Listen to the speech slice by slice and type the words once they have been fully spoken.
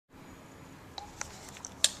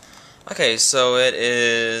Okay, so it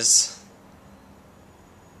is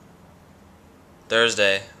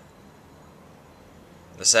Thursday,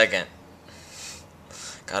 the 2nd.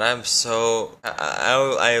 God,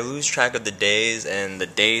 I lose track of the days and the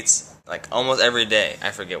dates, like, almost every day.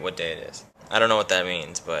 I forget what day it is. I don't know what that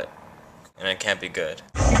means, but, and it can't be good.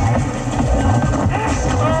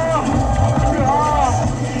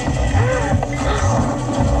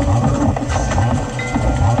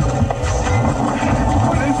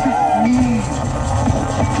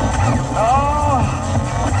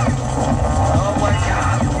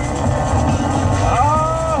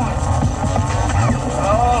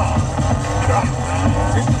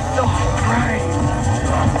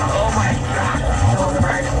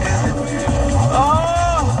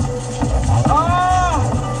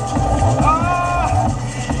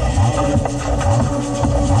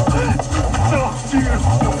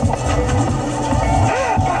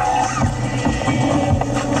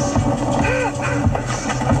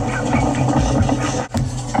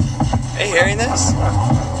 Are you hearing this?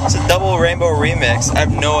 It's a double rainbow remix. I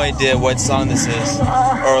have no idea what song this is,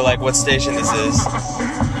 or like what station this is.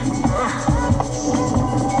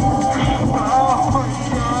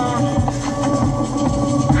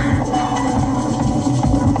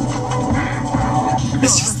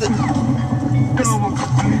 It's just the... Double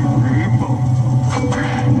complete rainbow.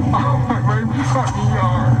 Oh, my fucking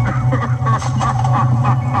yard.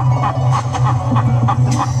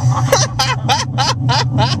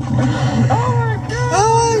 Oh my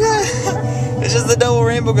god! It's just the double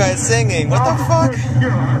rainbow guy singing. What the fuck?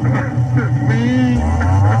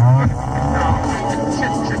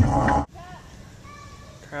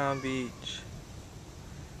 Crown Beach.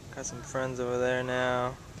 Got some friends over there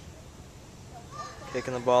now.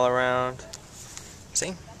 Kicking the ball around.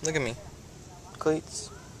 See? Look at me. Cleats.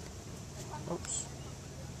 Oops.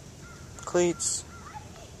 Cleats.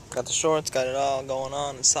 Got the shorts, got it all going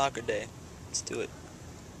on. It's soccer day. Let's do it.